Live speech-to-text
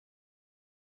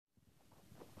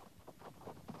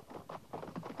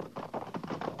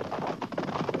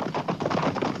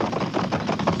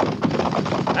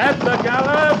At the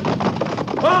gallop!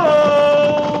 Follow!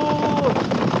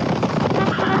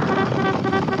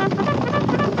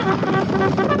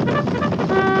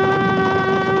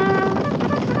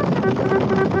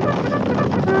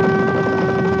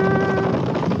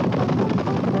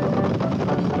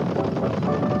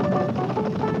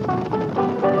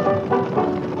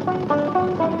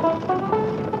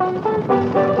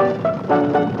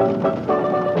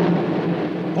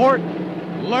 Fort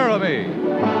Laramie.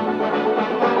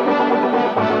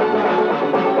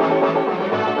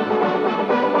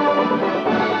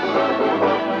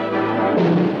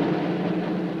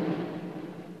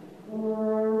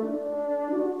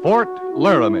 Fort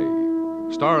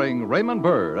Laramie, starring Raymond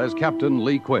Burr as Captain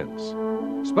Lee Quince.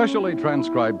 Specially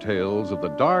transcribed tales of the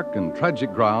dark and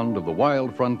tragic ground of the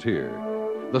wild frontier.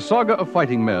 The saga of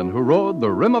fighting men who rode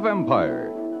the rim of empire.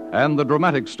 And the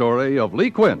dramatic story of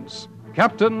Lee Quince,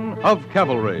 Captain of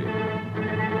Cavalry.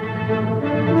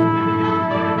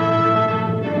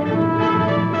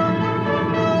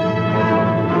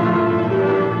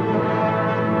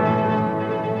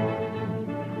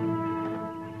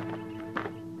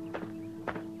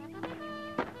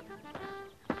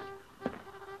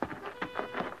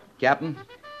 Captain,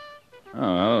 Oh,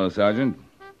 hello, Sergeant.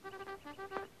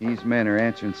 these men are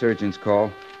answering surgeon's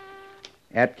call.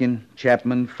 Atkin,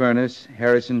 Chaplain, Furness,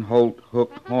 Harrison, Holt,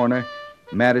 Hook, Horner,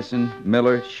 Madison,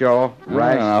 Miller, Shaw,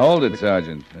 Rice. Now, hold it,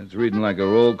 Sergeant. That's reading like a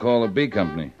roll call of B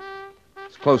Company.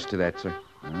 It's close to that, sir.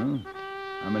 Huh?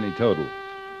 How many total?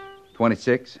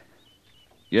 26.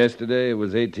 Yesterday it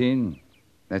was 18.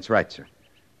 That's right, sir.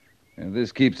 If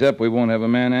this keeps up, we won't have a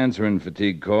man answering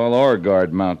fatigue call or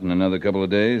guard mount in another couple of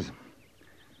days.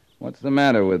 What's the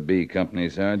matter with B Company,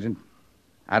 Sergeant?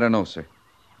 I don't know, sir.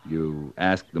 You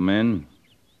asked the men?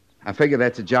 I figure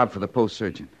that's a job for the post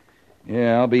surgeon.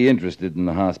 Yeah, I'll be interested in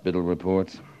the hospital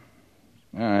reports.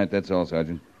 All right, that's all,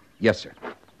 Sergeant. Yes, sir.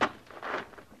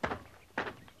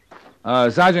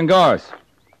 Sergeant Gorse,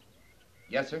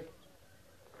 Yes, sir.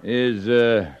 is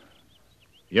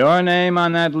your name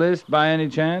on that list by any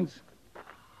chance?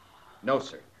 No,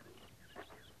 sir.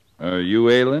 Are you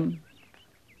ailing?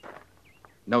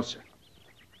 No, sir.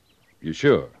 You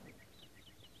sure?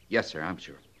 Yes, sir, I'm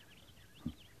sure.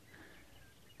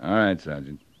 All right,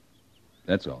 Sergeant.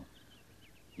 That's all.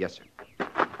 Yes, sir.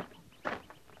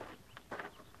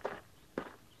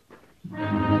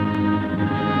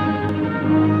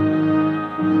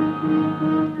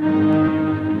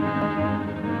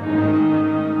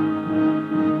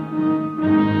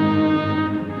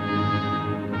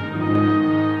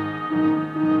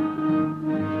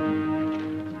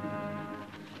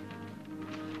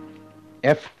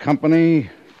 F Company,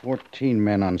 14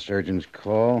 men on surgeon's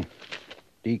call.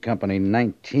 D Company,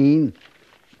 19.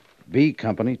 B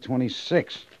Company,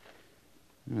 26.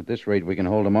 At this rate, we can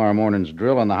hold tomorrow morning's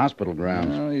drill on the hospital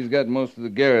grounds. Well, he's got most of the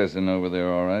garrison over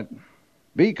there, all right.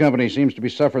 B Company seems to be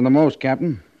suffering the most,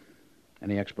 Captain.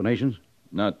 Any explanations?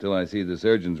 Not till I see the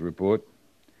surgeon's report.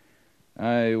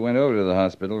 I went over to the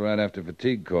hospital right after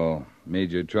fatigue call.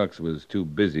 Major Trucks was too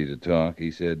busy to talk.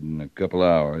 He said in a couple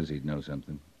hours he'd know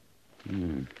something.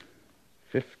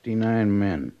 59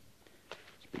 men.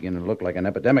 It's beginning to look like an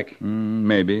epidemic.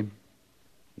 Maybe.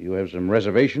 You have some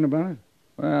reservation about it?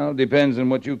 Well, depends on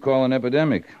what you call an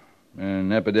epidemic.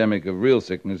 An epidemic of real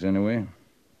sickness, anyway.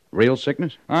 Real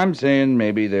sickness? I'm saying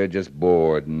maybe they're just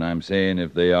bored, and I'm saying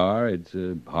if they are, it's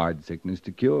a hard sickness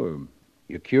to cure.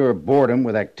 You cure boredom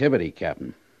with activity,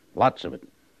 Captain. Lots of it.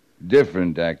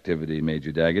 Different activity,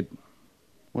 Major Daggett.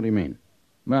 What do you mean?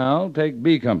 Well, take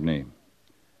B Company.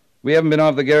 We haven't been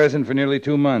off the garrison for nearly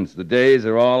 2 months. The days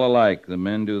are all alike. The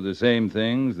men do the same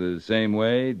things the same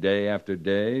way, day after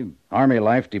day. Army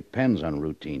life depends on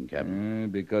routine,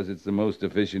 Captain. Because it's the most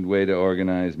efficient way to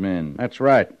organize men. That's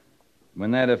right.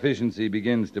 When that efficiency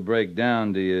begins to break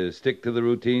down, do you stick to the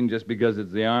routine just because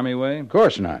it's the Army way? Of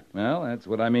course not. Well, that's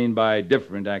what I mean by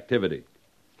different activity.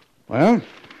 Well,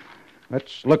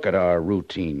 let's look at our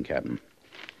routine, Captain.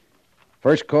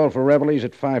 First call for reveillees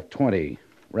at 5:20.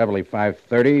 Reveille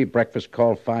 5:30. Breakfast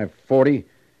call 5:40.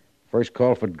 First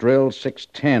call for drill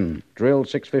 6:10. Drill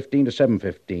 6:15 to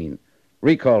 7:15.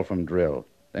 Recall from drill.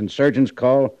 Then surgeon's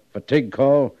call, fatigue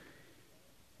call.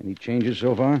 Any changes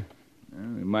so far? Well,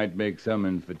 we might make some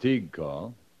in fatigue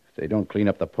call. If they don't clean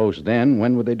up the post then,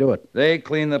 when would they do it? They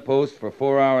clean the post for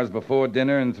 4 hours before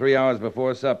dinner and 3 hours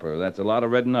before supper. That's a lot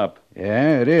of redding up.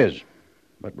 Yeah, it is.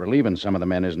 But relieving some of the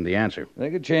men isn't the answer.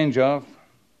 They could change off.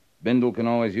 Bindle can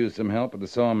always use some help at the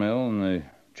sawmill, and the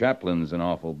chaplain's an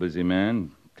awful busy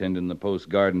man, tending the post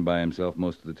garden by himself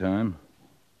most of the time.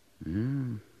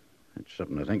 That's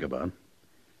something to think about.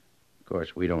 Of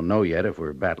course, we don't know yet if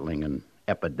we're battling an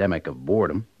epidemic of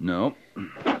boredom. No.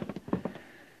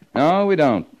 No, we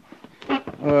don't.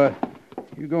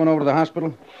 You going over to the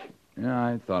hospital? Yeah,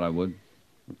 I thought I would.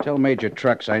 Tell Major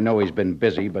Trucks I know he's been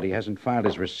busy, but he hasn't filed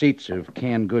his receipts of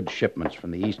canned goods shipments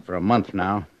from the East for a month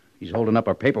now. He's holding up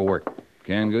our paperwork.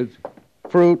 Canned goods?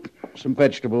 Fruit, some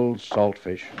vegetables, salt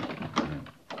fish.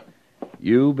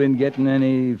 You been getting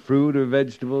any fruit or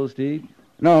vegetables to eat?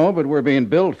 No, but we're being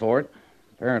billed for it.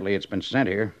 Apparently it's been sent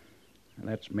here. And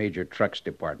that's Major Trucks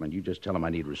Department. You just tell him I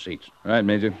need receipts. Right,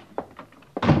 Major.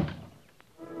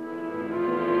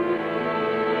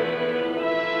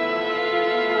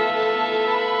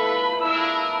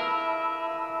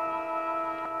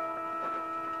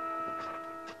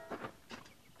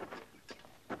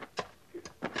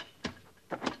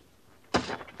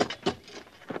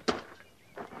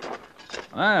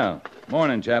 Well,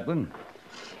 morning, Chaplain.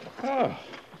 Oh.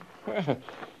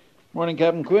 Morning,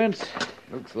 Captain Quince.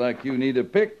 Looks like you need a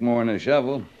pick more than a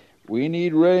shovel. We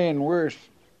need rain worse.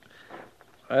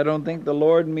 I don't think the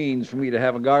Lord means for me to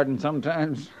have a garden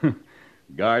sometimes.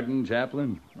 Garden,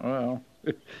 Chaplain? Well,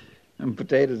 and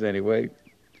potatoes anyway.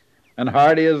 And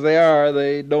hardy as they are,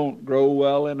 they don't grow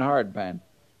well in hardpan.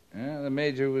 Yeah, the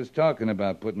Major was talking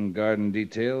about putting garden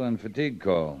detail on fatigue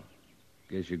call.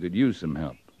 Guess you could use some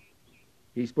help.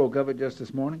 He spoke of it just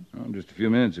this morning? Oh, just a few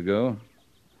minutes ago.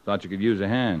 Thought you could use a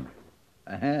hand.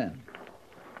 A hand?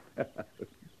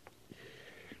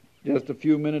 Just a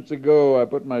few minutes ago, I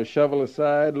put my shovel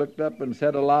aside, looked up, and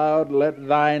said aloud, "Let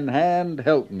thine hand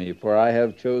help me, for I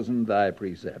have chosen thy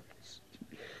precepts."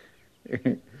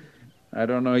 I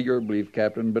don't know your belief,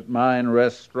 Captain, but mine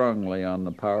rests strongly on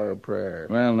the power of prayer.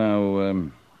 Well,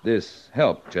 now, this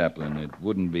help, Chaplain, it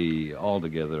wouldn't be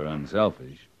altogether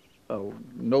unselfish. Oh,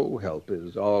 no help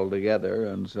is altogether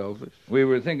unselfish. We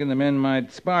were thinking the men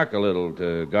might spark a little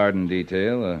to garden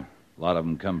detail. A lot of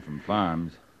them come from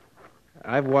farms.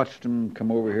 I've watched them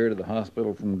come over here to the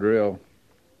hospital from drill.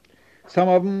 Some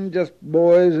of them just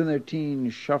boys in their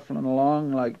teens shuffling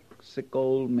along like sick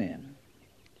old men.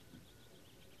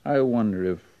 I wonder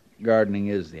if gardening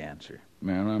is the answer.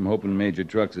 Well, I'm hoping Major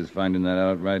Trucks is finding that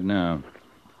out right now.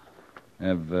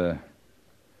 Have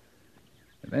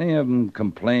any of them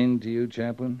complained to you,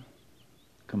 Chaplain?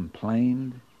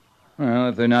 Complained? Well,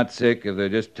 if they're not sick, if they're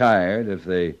just tired, if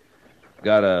they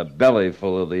got a belly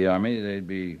full of the Army, they'd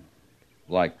be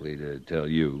likely to tell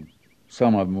you.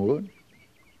 Some of them would.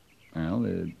 Well,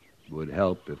 it would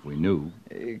help if we knew.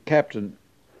 Captain,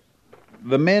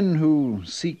 the men who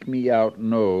seek me out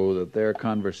know that their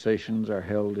conversations are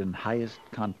held in highest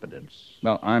confidence.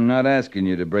 Well, I'm not asking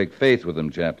you to break faith with them,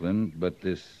 Chaplain, but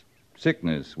this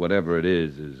sickness, whatever it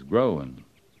is growing.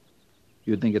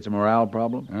 You think it's a morale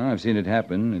problem? I've seen it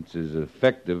happen. It's as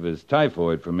effective as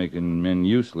typhoid for making men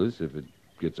useless if it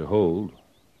gets a hold.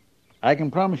 I can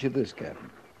promise you this,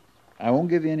 Captain. I won't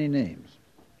give you any names.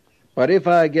 But if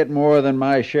I get more than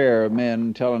my share of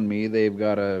men telling me they've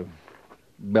got a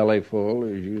belly full,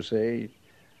 as you say,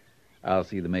 I'll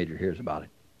see the Major hears about it.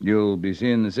 You'll be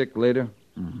seeing the sick later?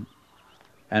 Mm-hmm.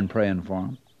 And praying for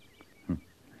them.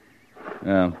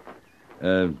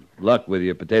 Well, luck with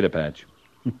your potato patch.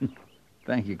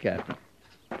 Thank you, Captain.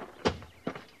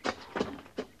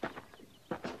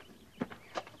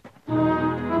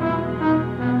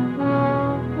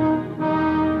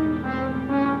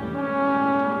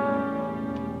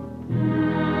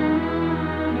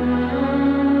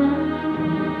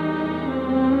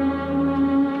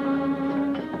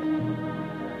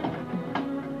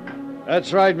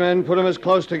 That's right, men. Put them as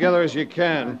close together as you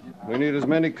can. We need as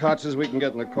many cots as we can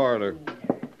get in the corridor.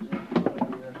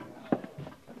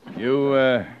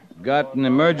 You, got an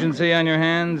emergency on your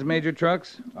hands, Major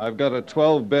Trucks? I've got a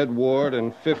 12-bed ward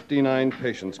and 59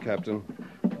 patients, Captain.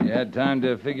 You had time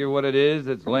to figure what it is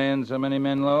that's laying so many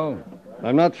men low?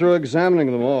 I'm not through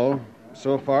examining them all.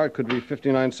 So far, it could be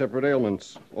 59 separate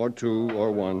ailments, or 2,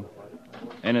 or 1.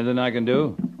 Anything I can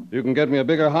do? You can get me a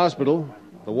bigger hospital.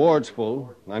 The ward's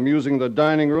full. I'm using the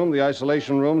dining room, the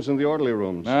isolation rooms, and the orderly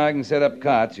rooms. I can set up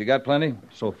cots. You got plenty?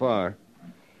 So far.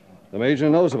 The Major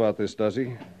knows about this, does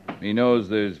he? He knows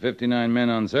there's 59 men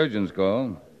on surgeon's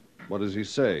call. What does he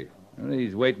say? Well,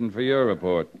 he's waiting for your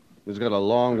report. He's got a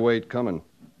long wait coming.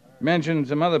 Mentioned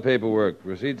some other paperwork,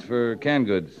 receipts for canned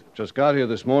goods. Just got here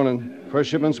this morning. First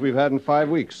shipments we've had in 5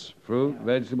 weeks. Fruit,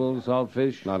 vegetables, salt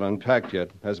fish? Not unpacked yet.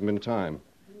 Hasn't been time.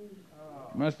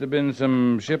 Must have been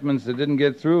some shipments that didn't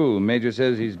get through. Major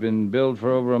says he's been billed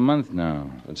for over a month now.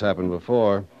 It's happened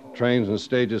before. Trains and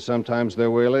stages, sometimes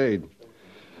they're waylaid.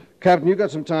 Captain, you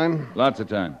got some time? Lots of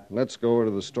time. Let's go over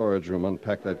to the storage room,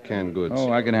 unpack that canned goods.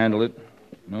 Oh, I can handle it.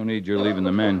 No need you're leaving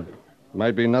the men.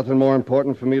 Might be nothing more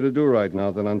important for me to do right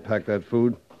now than unpack that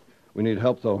food. We need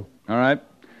help, though. All right.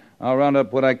 I'll round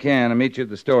up what I can and meet you at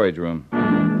the storage room.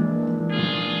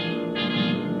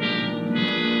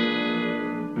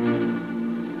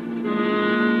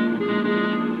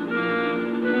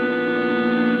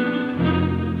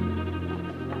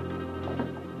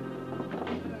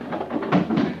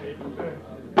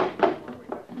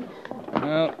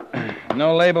 Well,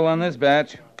 no label on this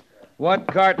batch. What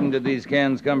carton did these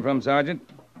cans come from, Sergeant?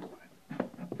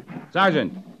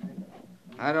 Sergeant!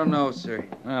 I don't know, sir.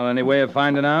 Well, any way of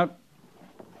finding out?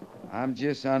 I'm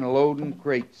just unloading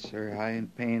crates, sir. I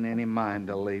ain't paying any mind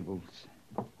to labels.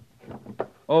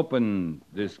 Open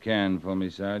this can for me,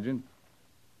 Sergeant.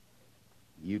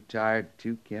 You tired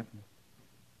too, Captain?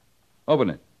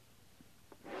 Open it.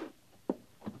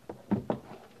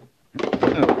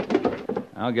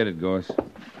 I'll get it, Gorse.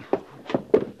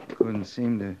 Couldn't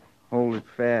seem to hold it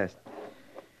fast.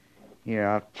 Here,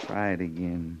 I'll try it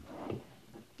again.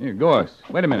 Here, Gorse,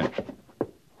 wait a minute.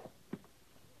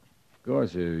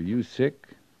 Gorse, are you sick?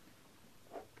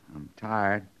 I'm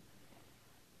tired.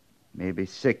 Maybe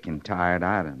sick and tired,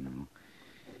 I don't know.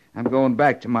 I'm going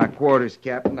back to my quarters,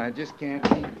 Captain. I just can't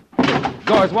keep...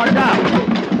 Gorse, watch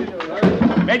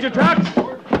out! Major Trucks!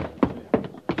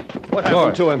 What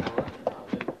happened to him?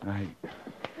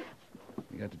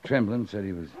 He got to trembling, said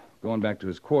he was going back to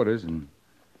his quarters, and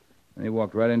then he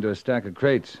walked right into a stack of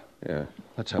crates. Yeah,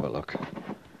 let's have a look.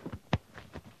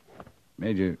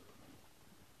 Major,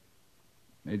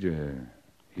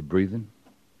 he breathing?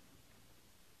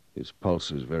 His pulse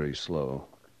is very slow.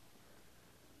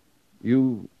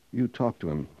 You talked to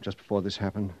him just before this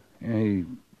happened? Yeah, he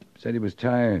said he was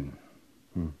tired.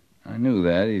 I knew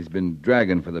that. He's been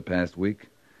dragging for the past week.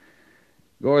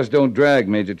 Gorse don't drag,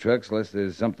 Major Trucks, unless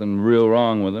there's something real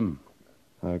wrong with him.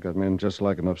 I've got men just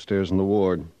like him upstairs in the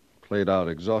ward. Played out,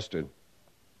 exhausted.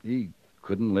 He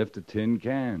couldn't lift a tin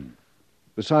can.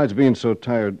 Besides being so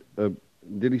tired,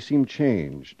 did he seem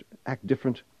changed? Act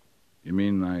different? You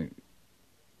mean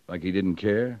like he didn't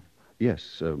care?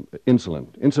 Yes,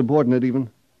 insolent. Insubordinate, even?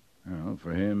 Well,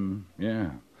 for him, yeah.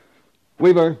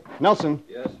 Weaver, Nelson.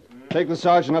 Yes. Take the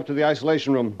sergeant up to the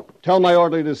isolation room. Tell my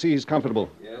orderly to see he's comfortable.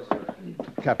 Yes, sir.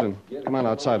 Captain, come on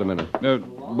outside a minute.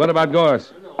 What about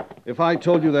Gorse? If I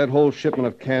told you that whole shipment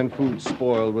of canned food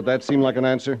spoiled, would that seem like an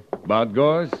answer? About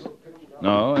Gorse?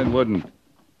 No, it wouldn't.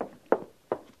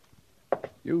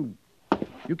 You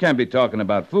can't be talking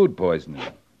about food poisoning.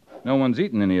 No one's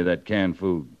eaten any of that canned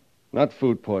food. Not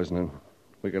food poisoning.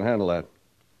 We can handle that.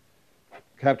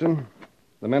 Captain,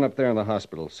 the men up there in the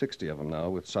hospital, 60 of them now,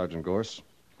 with Sergeant Gorse.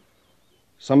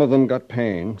 Some of them got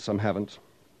pain, some haven't.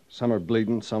 Some are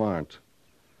bleeding, some aren't.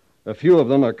 A few of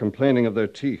them are complaining of their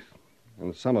teeth,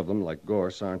 and some of them, like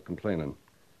Gorse, aren't complaining.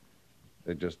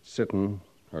 They're just sitting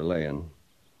or laying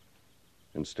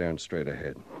and staring straight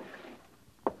ahead.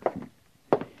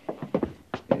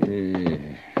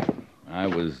 I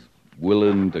was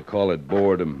willing to call it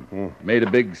boredom. Made a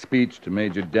big speech to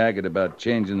Major Daggett about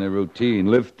changing their routine,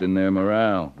 lifting their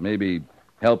morale, maybe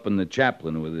helping the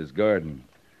chaplain with his garden.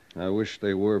 I wish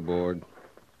they were bored.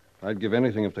 I'd give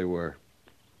anything if they were.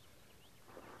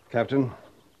 Captain,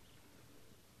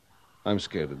 I'm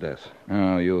scared to death.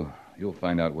 Oh, you'll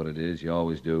find out what it is. You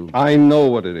always do. I know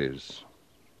what it is.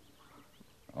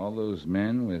 All those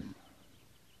men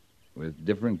with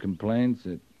different complaints,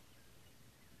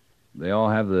 they all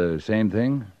have the same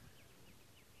thing?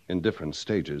 In different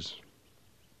stages.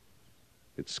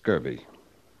 It's scurvy.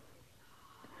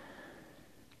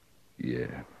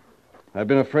 Yeah. I've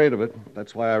been afraid of it.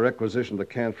 That's why I requisitioned the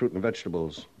canned fruit and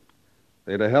vegetables.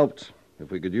 They'd have helped if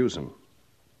we could use them.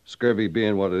 Scurvy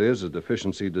being what it is, a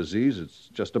deficiency disease, it's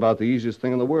just about the easiest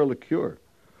thing in the world to cure.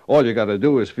 All you got to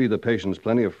do is feed the patients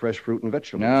plenty of fresh fruit and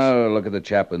vegetables. Now, look at the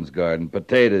chaplain's garden.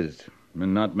 Potatoes.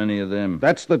 And not many of them.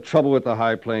 That's the trouble with the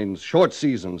high plains. Short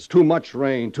seasons, too much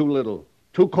rain, too little.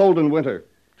 Too cold in winter,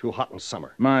 too hot in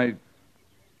summer. My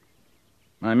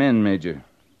men, Major.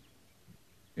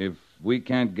 If we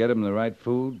can't get them the right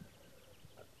food...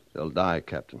 They'll die,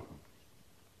 Captain.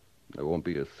 There won't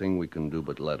be a thing we can do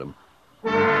but let them.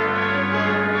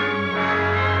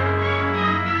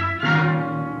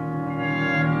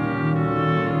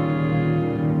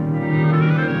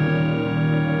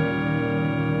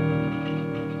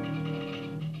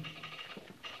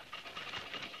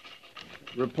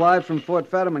 Reply from Fort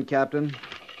Fetterman, Captain.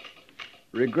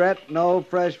 Regret no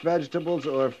fresh vegetables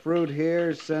or fruit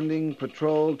here. Sending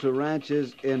patrol to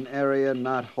ranches in area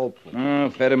not hopeful. Oh,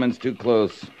 Fetterman's too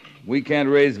close. We can't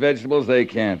raise vegetables, they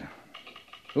can't.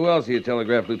 Who else you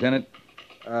telegraphed, Lieutenant?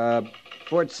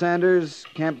 Fort Sanders,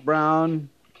 Camp Brown,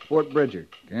 Fort Bridger.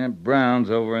 Camp Brown's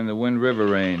over in the Wind River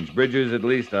Range. Bridger's at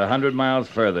least 100 miles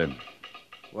further.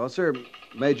 Well, sir,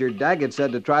 Major Daggett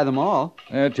said to try them all.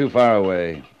 They're too far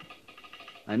away.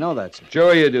 I know that, sir.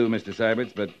 Sure you do, Mr.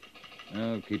 Syberts, but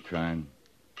keep trying.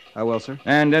 I will, sir.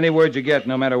 And any word you get,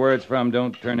 no matter where it's from,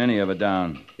 don't turn any of it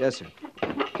down. Yes, sir.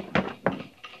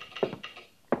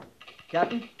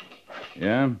 Captain?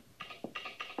 Yeah?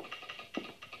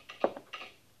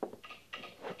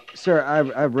 Sir,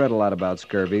 I've read a lot about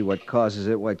scurvy, what causes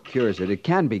it, what cures it. It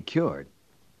can be cured.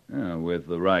 Yeah, with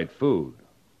the right food.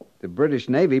 The British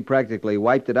Navy practically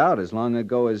wiped it out as long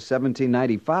ago as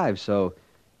 1795, so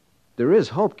there is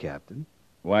hope, Captain.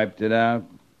 Wiped it out?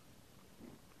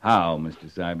 How,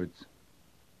 Mr. Syberts?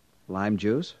 Lime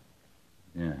juice?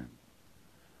 Yeah.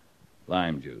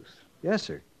 Lime juice. Yes,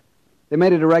 sir. They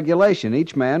made it a regulation.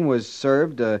 Each man was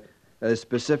served a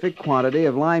specific quantity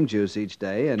of lime juice each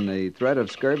day, and the threat of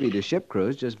scurvy to ship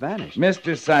crews just vanished.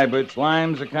 Mr. Syberts,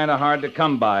 limes are kind of hard to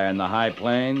come by in the high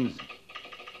plains.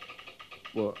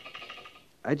 Well,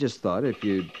 I just thought if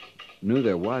you knew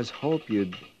there was hope,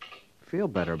 you'd feel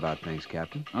better about things,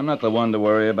 Captain. I'm not the one to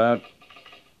worry about.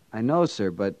 I know, sir,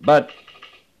 but... But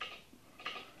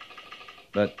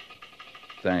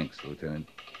thanks, Lieutenant.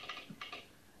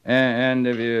 And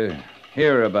if you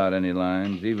hear about any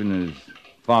lines, even as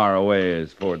far away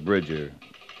as Fort Bridger,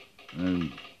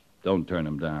 don't turn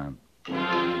them down.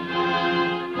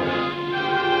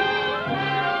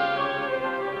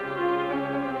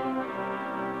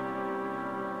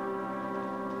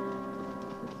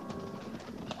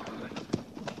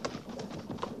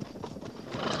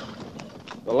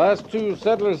 The last two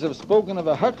settlers have spoken of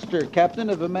a huckster, Captain,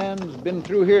 if a man's been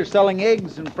through here selling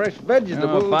eggs and fresh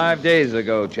vegetables. 5 days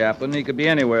ago, Chaplain. He could be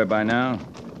anywhere by now.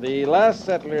 The last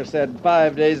settler said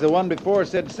 5 days. The one before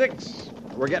said 6.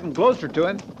 We're getting closer to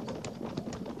him.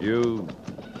 You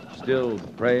still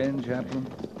praying, Chaplain?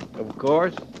 Of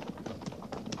course.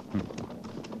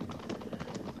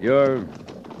 You're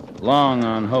long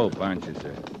on hope, aren't you,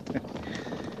 sir?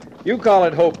 You call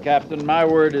it hope, Captain. My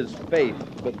word is faith.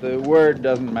 But the word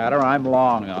doesn't matter. I'm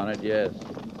long on it, yes.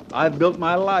 I've built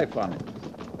my life on it.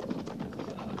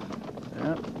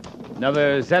 Yeah.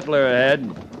 Another settler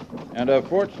ahead. And a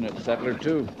fortunate settler,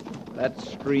 too. That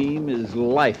stream is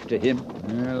life to him.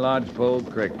 Lodgepole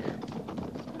Creek.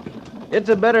 It's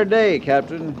a better day,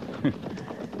 Captain.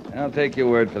 I'll take your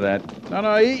word for that.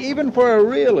 No, even for a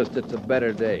realist, it's a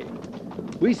better day.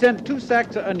 We sent 2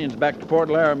 sacks of onions back to Fort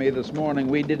Laramie this morning.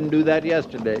 We didn't do that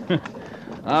yesterday.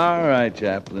 All right,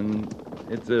 Chaplain.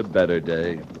 It's a better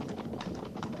day.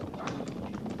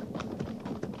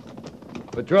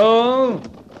 Patrol!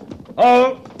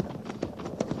 Oh!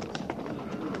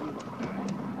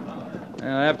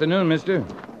 Afternoon, mister.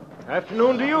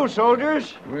 Afternoon to you,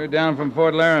 soldiers. We're down from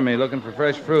Fort Laramie looking for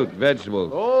fresh fruit,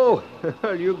 vegetables. Oh,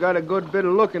 you got a good bit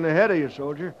of looking ahead of you,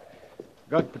 soldier.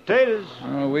 Got potatoes.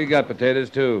 Oh, we got potatoes,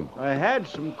 too. I had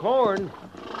some corn,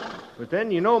 but then,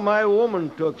 my woman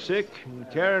took sick, and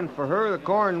caring for her, the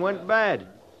corn went bad.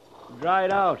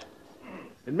 Dried out.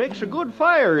 It makes a good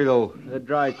fire, though, that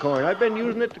dry corn. I've been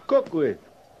using it to cook with.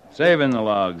 Saving the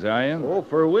logs, are you? Oh,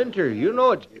 for winter.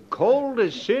 It's cold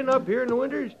as sin up here in the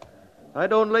winters. I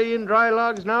don't lay in dry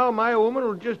logs now. My woman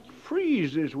will just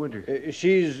freeze this winter.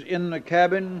 She's in the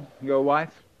cabin, your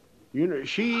wife?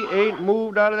 She ain't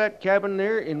moved out of that cabin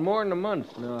there in more than a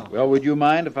month now. Well, would you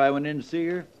mind if I went in to see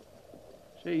her?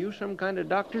 Say, you some kind of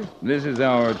doctor? This is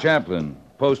our chaplain,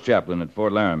 post chaplain at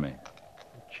Fort Laramie.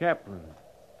 Chaplain.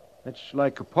 That's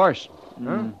like a parson,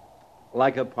 huh?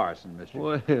 Like a parson,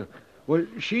 mister. Well,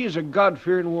 she's a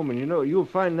God-fearing woman. You'll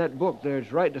find that book there.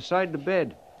 It's right beside the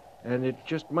bed. And it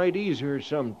just might ease her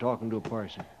some talking to a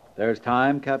parson. There's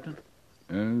time, Captain?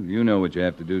 You know what you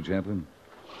have to do, Chaplain.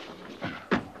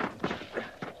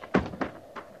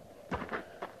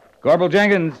 Corporal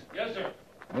Jenkins. Yes, sir.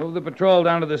 Move the patrol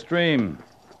down to the stream.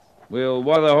 We'll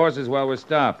water the horses while we're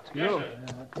stopped. Yes, sir.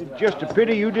 It's just a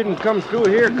pity you didn't come through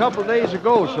here a couple days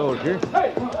ago, soldier.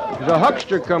 There's a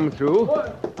huckster come through.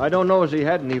 I don't know as he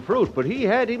had any fruit, but he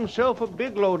had himself a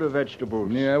big load of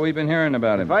vegetables. Yeah, we've been hearing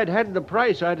about him. If I'd had the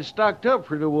price, I'd have stocked up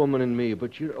for the woman and me.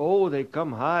 But, they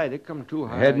come high. They come too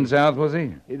high. Heading south, was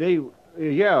he? He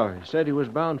said he was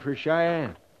bound for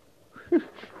Cheyenne.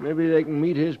 Maybe they can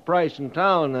meet his price in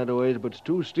town that way, but it's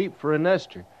too steep for a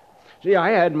nester. See, I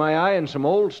had my eye on some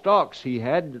old stalks he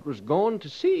had that was going to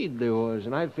seed, they was,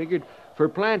 and I figured for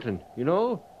planting,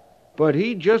 But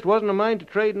he just wasn't a mind to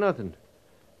trade nothing.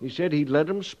 He said he'd let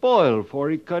 'em spoil before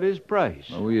he cut his price.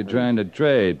 What were you trying to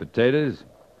trade, potatoes?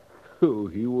 Oh,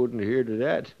 he wouldn't hear to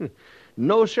that.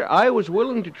 No, sir, I was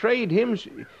willing to trade him...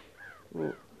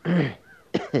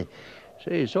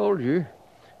 Say, soldier,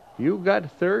 you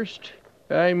got thirst?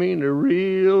 I mean a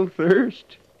real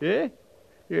thirst, yeah?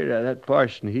 Here, now, that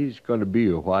parson, he's going to be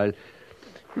a while.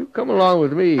 You come along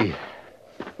with me.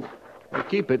 I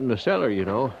keep it in the cellar, you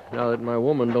know, now that my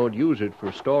woman don't use it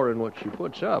for storing what she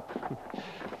puts up.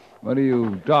 What are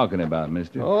you talking about,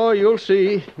 mister? Oh, you'll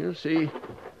see. You'll see.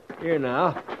 Here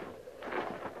now.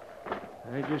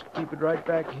 I just keep it right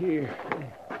back here.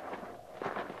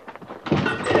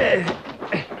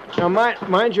 Now,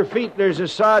 mind your feet. There's a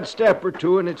sod step or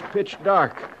two, and it's pitch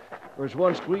dark. Whereas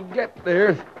once we get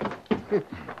there,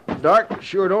 dark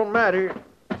sure don't matter.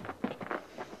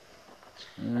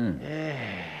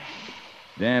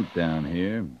 Damp down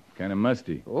here. Kind of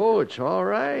musty. Oh, it's all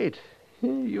right.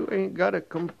 You ain't got a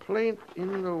complaint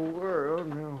in the world.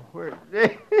 Now, where...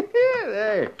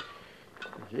 There.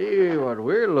 See what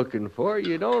we're looking for.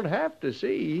 You don't have to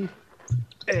see.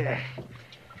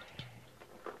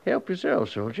 Help yourself,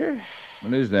 soldier.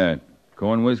 What is that?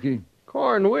 Corn whiskey?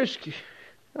 Corn whiskey.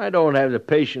 I don't have the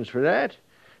patience for that.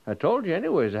 I told you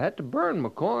anyways, I had to burn my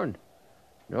corn.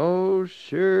 No,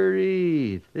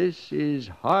 sirree. This is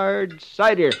hard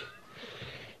cider.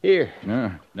 Here.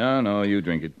 No, you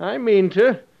drink it. I mean to.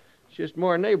 It's just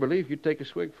more neighborly if you take a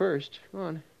swig first. Come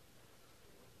on.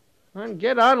 Come on,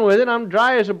 get on with it. I'm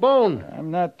dry as a bone.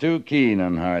 I'm not too keen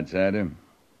on hard cider.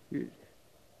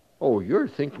 Oh, you're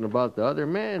thinking about the other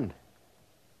man.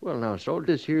 Well, now, so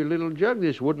this here little jug,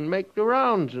 this wouldn't make the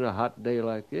rounds on a hot day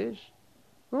like this.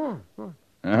 Oh. All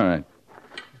right.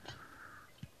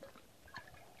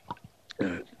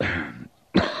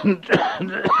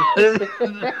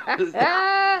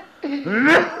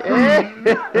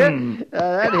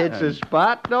 That hits a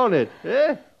spot, don't it?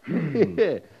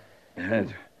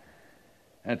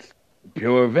 That's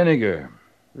pure vinegar.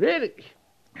 Vinegar?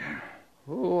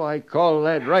 Oh, I call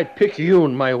that right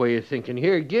picayune, my way of thinking.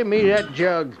 Here, give me that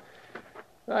jug.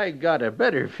 I got a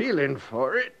better feeling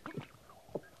for it.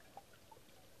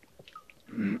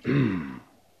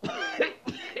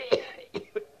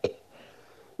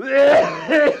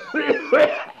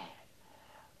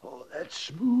 Oh, that's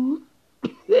smooth.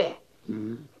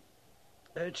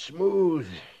 That's smooth.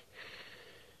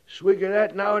 Swig of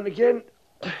that now and again.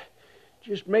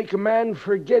 Just make a man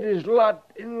forget his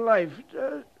lot in life.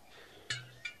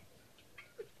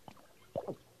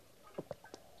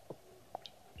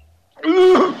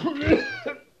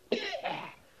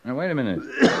 Now, wait a minute.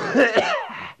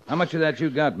 How much of that you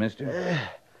got, mister?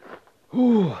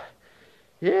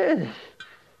 Yeah,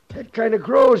 that kind of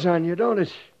grows on you, don't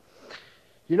it?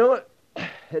 You know what?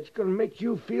 That's going to make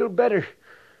you feel better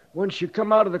once you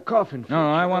come out of the coffin.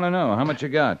 No, I want to know. How much you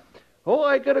got? Oh,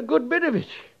 I got a good bit of it.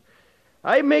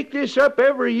 I make this up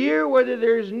every year, whether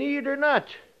there's need or not.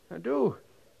 I do.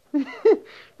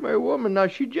 My woman, now,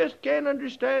 she just can't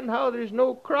understand how there's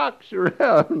no crocks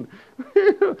around.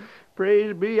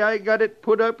 Praise be, I got it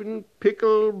put up in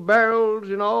pickle barrels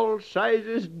in all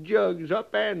sizes, jugs,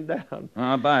 up and down.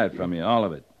 I'll buy it from you, all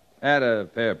of it, at a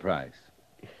fair price.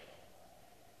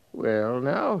 Well,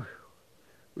 now,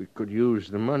 we could use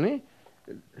the money.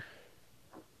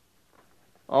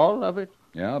 All of it?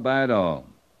 Yeah, I'll buy it all,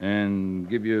 and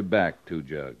give you back 2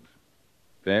 jugs.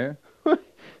 Fair?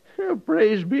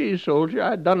 Praise be, soldier.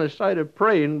 I'd done a sight of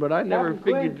praying, but I never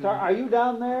figured... Quint, are you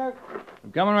down there?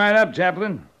 I'm coming right up,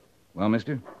 Chaplain. Well,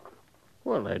 mister?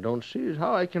 Well, I don't see as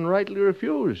how I can rightly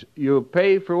refuse. You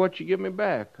pay for what you give me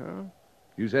back, huh?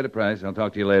 You set a price. I'll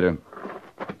talk to you later.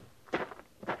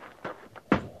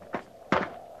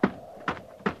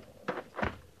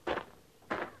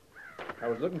 I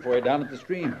was looking for you down at the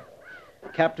stream.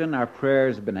 Captain, our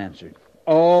prayers have been answered.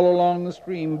 All along the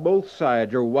stream, both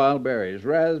sides are wild berries,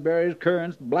 raspberries,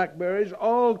 currants, blackberries,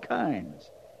 all kinds.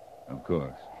 Of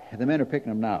course. The men are picking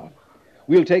them now.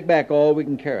 We'll take back all we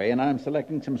can carry, and I'm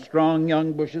selecting some strong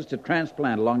young bushes to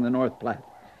transplant along the North Platte.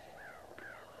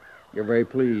 You're very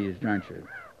pleased, aren't you?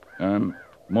 I'm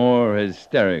more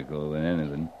hysterical than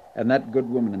anything. And that good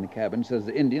woman in the cabin says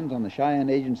the Indians on the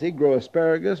Cheyenne Agency grow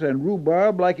asparagus and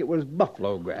rhubarb like it was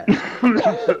buffalo grass.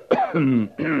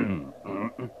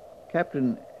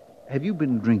 Captain, have you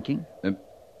been drinking?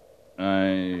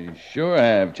 I sure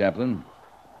have, Chaplain.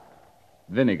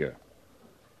 Vinegar.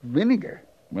 Vinegar?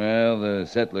 Well, the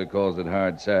settler calls it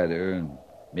hard cider, and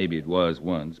maybe it was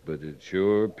once, but it's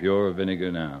sure pure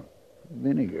vinegar now.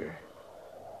 Vinegar?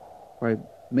 Why,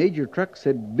 Major Truck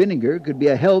said vinegar could be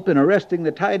a help in arresting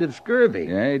the tide of scurvy.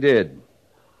 Yeah, he did.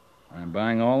 I'm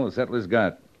buying all the settlers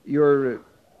got. You're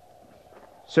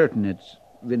certain it's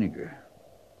vinegar?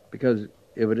 Because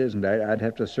if it isn't, I'd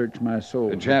have to search my soul.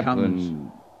 The Chaplain,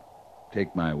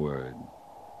 take my word.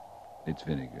 It's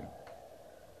vinegar.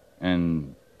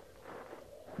 And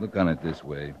look on it this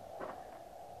way.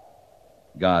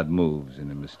 God moves in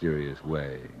a mysterious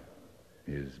way.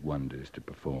 his wonders to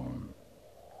perform.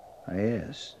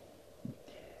 Yes.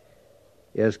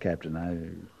 Yes, Captain,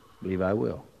 I believe I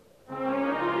will.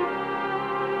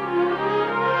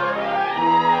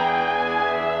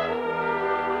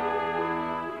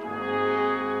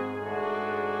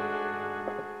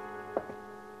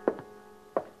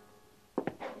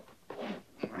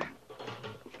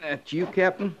 That you,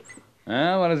 Captain?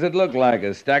 What does it look like?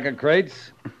 A stack of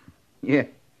crates? Yeah.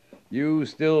 You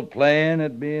still playing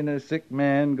at being a sick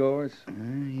man, Gorse?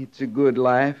 It's a good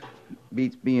life.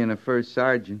 Beats being a first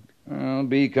sergeant. Well,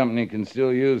 B Company can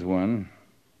still use one.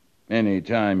 Any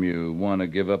time you want to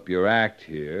give up your act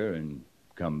here and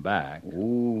come back.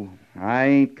 Oh, I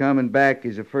ain't coming back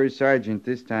as a first sergeant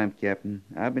this time, Captain.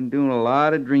 I've been doing a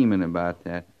lot of dreaming about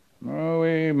that. Well,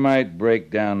 we might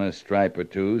break down a stripe or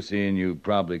two, seeing you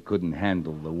probably couldn't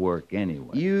handle the work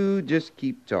anyway. You just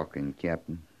keep talking,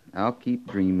 Captain. I'll keep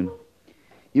dreaming.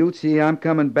 You'll see I'm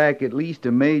coming back at least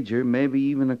a major, maybe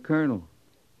even a colonel.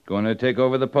 Going to take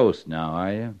over the post now,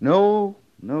 are you?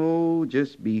 No,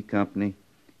 just B Company.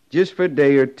 Just for a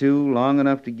day or two, long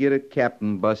enough to get a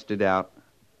captain busted out.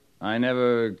 I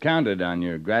never counted on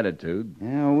your gratitude.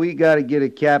 Now, we got to get a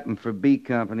captain for B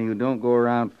Company who don't go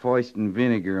around foisting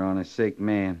vinegar on a sick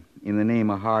man in the name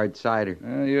of hard cider.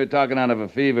 You're talking out of a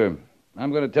fever.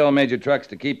 I'm going to tell Major Trucks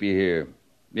to keep you here,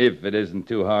 if it isn't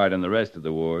too hard on the rest of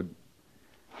the ward.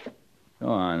 Go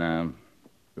on now.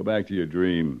 Go back to your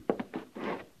dream.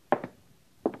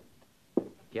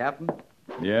 Captain?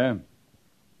 Yeah?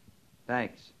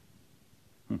 Thanks.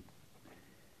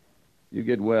 You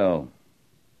get well.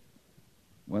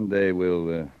 One day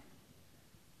we'll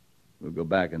go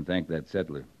back and thank that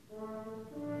settler.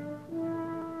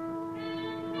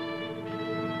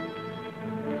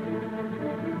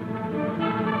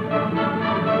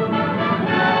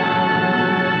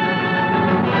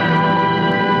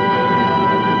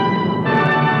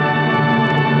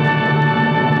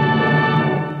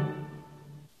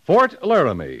 Fort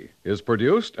Laramie is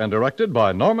produced and directed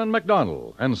by Norman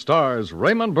MacDonald and stars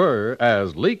Raymond Burr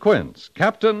as Lee Quince,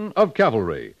 Captain of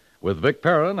Cavalry, with Vic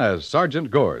Perrin as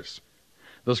Sergeant Gorse.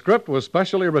 The script was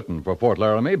specially written for Fort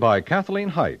Laramie by Kathleen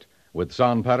Height, with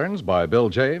sound patterns by Bill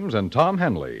James and Tom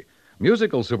Henley,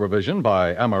 musical supervision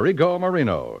by Amerigo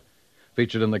Marino.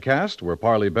 Featured in the cast were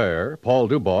Parley Bear, Paul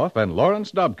Duboff, and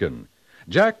Lawrence Dobkin.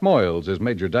 Jack Moyles is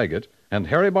Major Daggett, and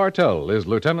Harry Bartell is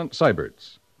Lieutenant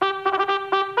Seiberts.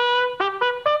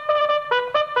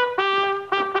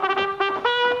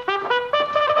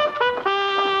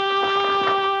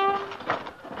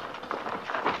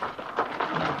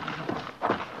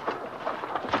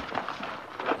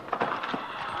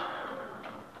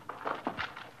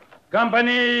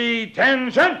 Company,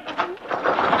 tension!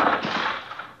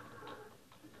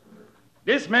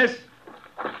 Dismiss.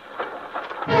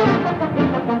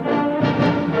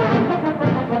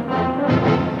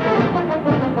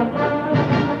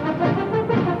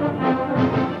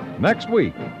 Next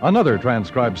week, another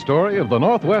transcribed story of the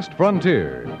Northwest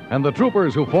frontier and the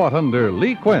troopers who fought under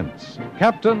Lee Quince,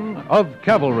 Captain of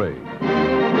Cavalry.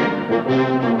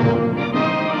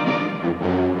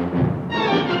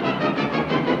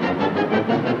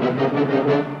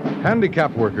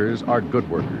 Handicapped workers are good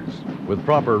workers. With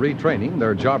proper retraining,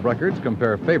 their job records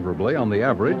compare favorably on the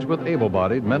average with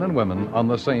able-bodied men and women on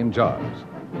the same jobs.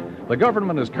 The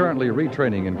government is currently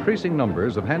retraining increasing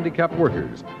numbers of handicapped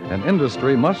workers, and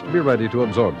industry must be ready to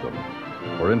absorb them.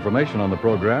 For information on the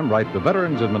program, write the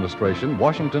Veterans Administration,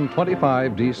 Washington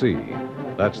 25, D.C.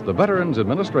 That's the Veterans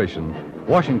Administration,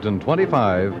 Washington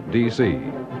 25, D.C.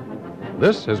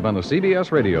 This has been a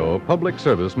CBS Radio public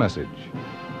service message.